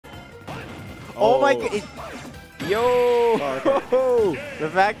Oh my god. Yo! Oh, okay. The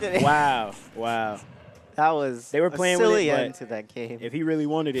fact that Wow. Wow. that was They were playing a silly with it, end to that game. If he really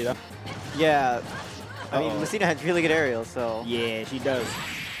wanted it. Yeah. I mean, Messina has really good aerials, so. Yeah, she does.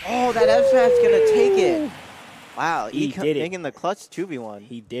 Oh, that F smash gonna take it. Wow, He did it. making the clutch 2v1.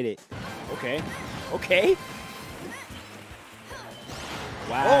 He did it. Okay. Okay.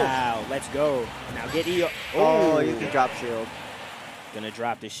 Wow. Let's go. Now get E. Oh, you can drop shield. Gonna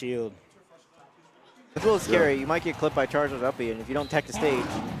drop the shield. It's a little scary. You might get clipped by charge with uppy, and if you don't tech the stage,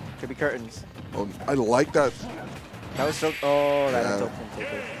 could be curtains. Oh, I like that. That was so. Oh, that was open take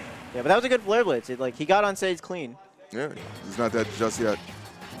it. Yeah, but that was a good flare blitz. He got on stage clean. Yeah, he's not dead just yet.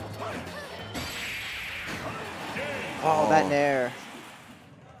 Oh, that nair.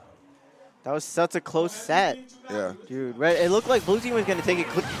 That was such a close set. Yeah. Dude, it looked like blue team was gonna take it.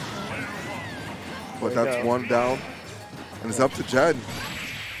 But that's one down, and it's up to Jen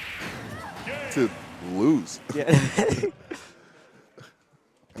to lose. Yeah.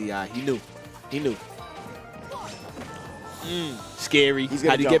 Yeah, he knew. He knew. Scary.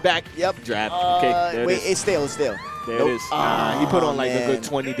 How do you get back? Yep. Drop. Okay. There Wait, it is. it's stale. It's stale. There it is. He put on like a good man.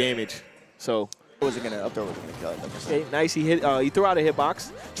 20 damage. So. Wasn't gonna up throw wasn't gonna kill it. Like I said. Okay, nice. He hit. He threw out a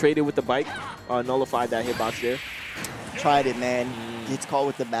hitbox. Traded with the bike. Nullified that hitbox there. Tried it, man. Gets caught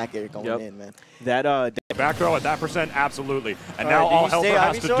with the back air going in, man. That back throw at that percent, absolutely. And now Right, all Helper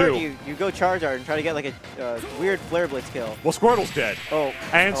has to do. You go charge art and try to get like a weird flare blitz kill. Well, Squirtle's dead. Oh.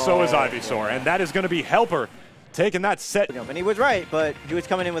 And so is Ivysaur. And that is going to be Helper taking that set. And he was right, but he was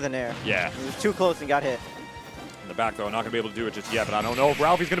coming in with an air. Yeah. He was too close and got hit. The back throw, not going to be able to do it just yet, but I don't know if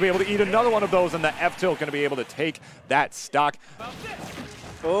Ralphie's going to be able to eat another one of those, and the F-tilt going to be able to take that stock.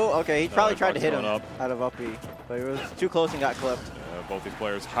 Oh, okay. He probably tried to hit him up. out of uppy, but he was too close and got clipped. Both these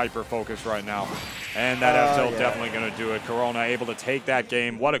players hyper-focused right now, and that F-tilt definitely going to do it. Corona able to take that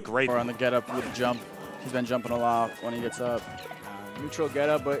game. What a great... Or on the get-up with the jump. He's been jumping a lot when he gets up. Neutral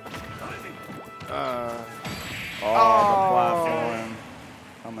get-up, but... the platform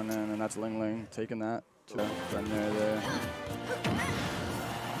coming in, and that's Ling Ling taking that. Run there.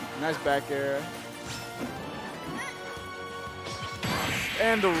 Nice back air.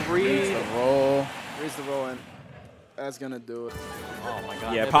 And the read. The roll. Reads the roll in. That's gonna do it. Oh my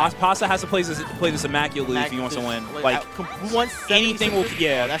god. Yeah, Pasta has to play this immaculately if he wants to win. Like anything will.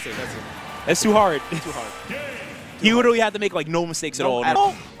 Yeah, that's it. That's it. That's too hard. Too hard. He literally had to make like no mistakes at all.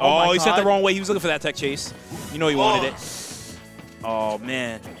 Oh, he set the wrong way. He was looking for that tech chase. You know he wanted it. Oh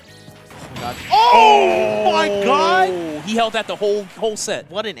man. Oh my god! He held that the whole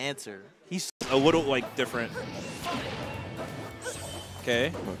set. What an answer. He's a little like different.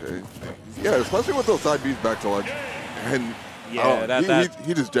 Okay. Okay. Yeah, especially with those side beats back to ledge. And yeah,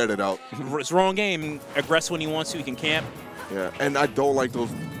 he just jetted out. It's the wrong game. Aggress when he wants to. He can camp. Yeah, and I don't like those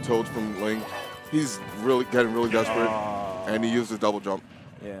toads from Ling. He's really getting really desperate, and he used his double jump.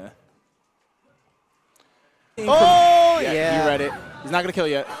 Yeah. Oh, He read it. He's not gonna kill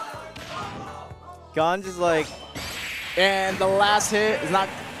yet. Gonz is like... And the last hit is not...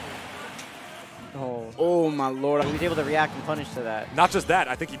 Oh. Oh, my lord. He was able to react and punish to that. Not just that,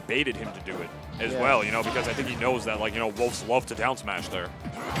 I think he baited him to do it as well, you know, because I think he knows that, like, you know, Wolves love to down smash there.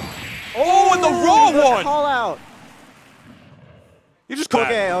 Oh, and the raw one! Call out. You just called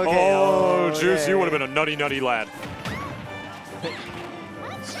Okay. Oh, Juice, you would have been a nutty lad.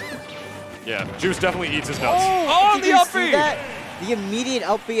 Yeah, Juice definitely eats his nuts. Oh, the uppy! The immediate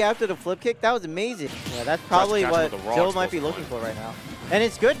up B after the flip kick, that was amazing. Yeah, that's probably what Joe might be looking for right now. And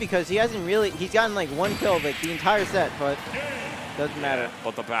it's good because he hasn't really, he's gotten like one kill like the entire set, but doesn't matter.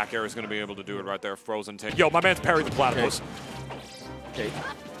 But the back air is going to be able to do it right there. Frozen take. Yo, my man's parried the platypus. Okay.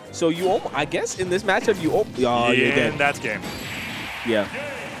 So you, I guess in this matchup you, and that's game. Yeah.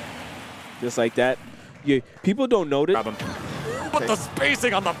 Just like that. Yeah. People don't notice. Grab him. But the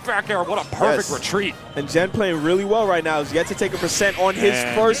spacing on the back air, what a perfect retreat. And Jen playing really well right now. He's yet to take a percent on his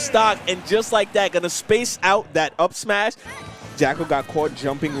first stock, and just like that, gonna space out that up smash. Jakal got caught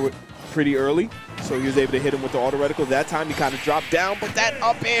jumping pretty early, so he was able to hit him with the auto reticle. That time he kind of dropped down, but that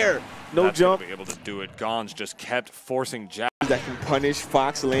up air, no jump. Be able to do it. Gonz just kept forcing jab. That can punish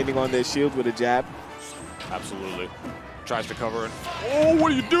Fox landing on their shield with a jab. Absolutely. Tries to cover it. Oh,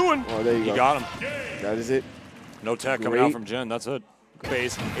 what are you doing? Oh, there you go. You got him. That is it. No tech coming out from Jen. That's it.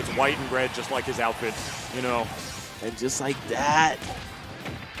 Base. It's white and red, just like his outfit. You know. And just like that.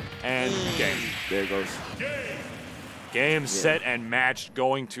 And game. There it goes. Game, set, and matched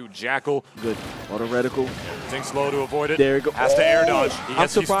going to Jakal. Good. Auto reticle. Thinks low to avoid it. There you go. Has to air dodge.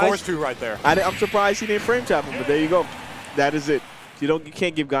 He's forced to right there. I'm surprised he didn't frame trap him, but there you go. That is it. You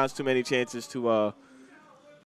can't give Gonz too many chances to